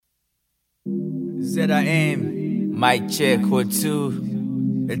Seyfame, mic check or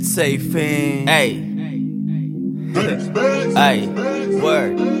two. It's Seyfame. Hey, hey,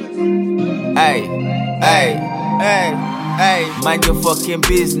 word. Hey, hey, hey, hey. Mind your fucking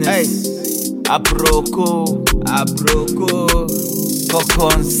business. Hey. Aproko,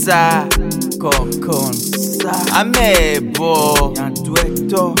 kokonsa, amebo,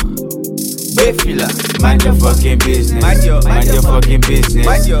 yandueto. Befila, mind your fucking business. Mind your fucking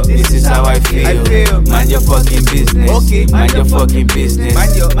business. This is how I feel. Mind your fucking business. Okay. Mind your fucking business.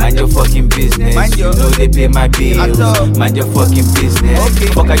 Mind your fucking business. You know they pay my bills. Mind your fucking business. Okay.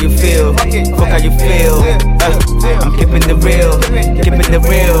 Fuck how you feel. Fuck how you feel. I'm keeping the real. Keeping the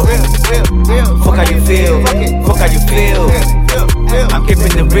real. Fuck how you feel. Fuck how you feel. I'm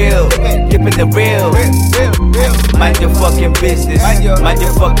keeping the real. Keeping the real. Mind your fucking business. Mind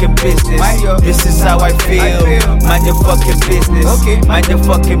your fucking business. This is how I feel. Mind your fucking business. Mind your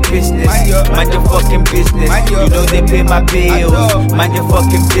fucking business. Mind your fucking business. You know they pay my bills. Mind your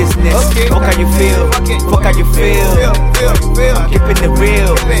fucking business. Fuck how you feel. Fuck how you feel. I'm keeping it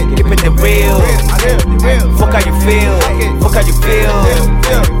real. Keeping it real. Fuck how you feel. Fuck how you feel.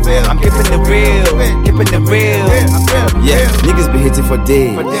 I'm keeping it real. Keeping it real. Yeah, niggas be hating for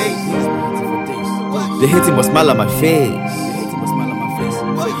days. They hating but smile on my face.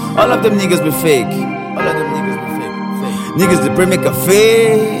 All of them niggas be fake. Niggas they pray make a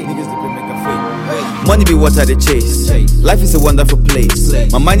fake. Money be what I they chase. Life is a wonderful place.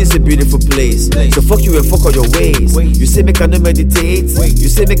 My mind is a beautiful place. So fuck you and fuck all your ways. You say make I no meditate. You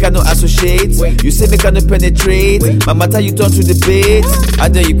say make I no associate. You say make I no penetrate. My matter you turn to debate. How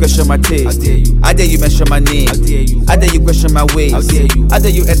dare you question my taste? How dare you mention my name? How dare you question my ways? How dare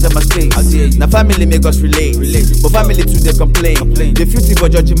you enter my space? Now family make us relate. But family too they complain. They feel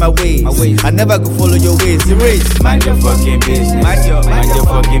but judging my ways. I never go follow your ways. Erase. Mind your fucking business. Mind your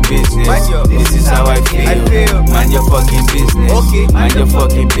fucking business. This is how I feel. Mind your fucking business. Mind your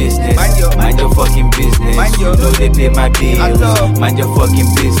fucking business. Mind your fucking business. You know they pay my bills. Mind your fucking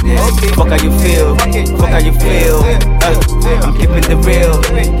business. Fuck how you feel. Fuck how you feel. I'm keeping the real.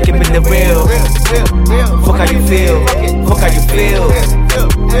 Keeping the real. Fuck how you feel. Fuck how you feel.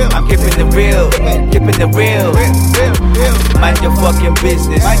 I'm keeping the real. Keeping the real. Mind your fucking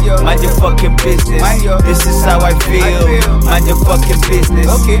business. Mind your fucking business. This is how I feel. Mind your fucking business.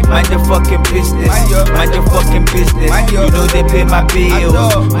 Mind your fucking business. Mind your fucking business. You know they pay my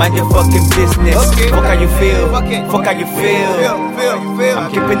bills. Mind your fucking business. Fuck how you feel. Fuck how you feel. I'm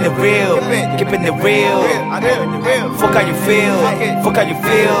keeping it real. Keeping it real. Fuck how you feel. Fuck how you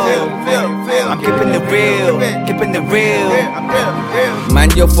feel. I'm keeping it real. Keeping it real.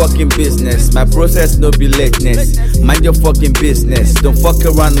 Mind your fucking business. My process no be lateness. Mind your fucking business. Don't fuck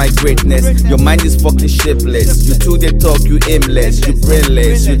around my greatness. Your mind is fucking shapeless. You too they talk, you aimless. You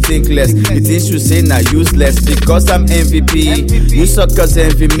brainless, you thinkless. The things you say now useless. Because I'm MVP. You suckers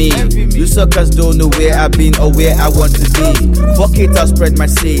envy me. You suckers don't know where I've been or where I want to be. Fuck it, I'll spread my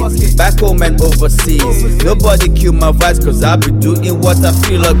seeds. Back home and overseas. Nobody kill my vibes cause I'll be doing what I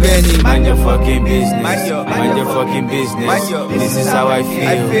feel like any. Mind your fucking business. Mind your fucking business. This is how I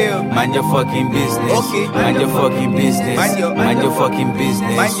feel. Mind your fucking business. Mind your fucking business. Mind your fucking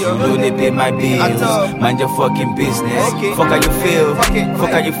business. You know they pay my bills. Mind your fucking business. Fuck how you feel.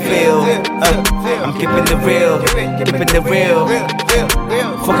 Fuck how you feel. I'm keeping the real. Keeping the real.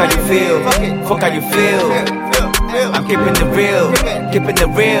 Fuck how you feel. Fuck how you feel. I'm keeping the real. Keeping the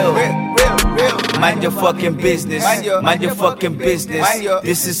real. Mind your fucking business. Mind your fucking business.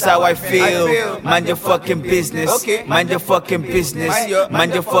 This is how I feel. Mind your fucking business. Mind your fucking business.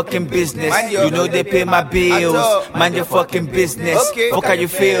 Mind your fucking business. You know they pay my bills. Mind your fucking business. Fuck how you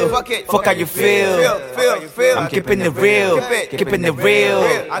feel. Fuck how you feel. I'm keeping it real. Keeping it real.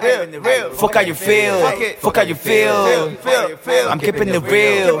 Fuck how you feel. Fuck how you feel. I'm keeping it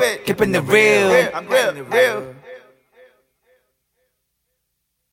real. Keeping it real.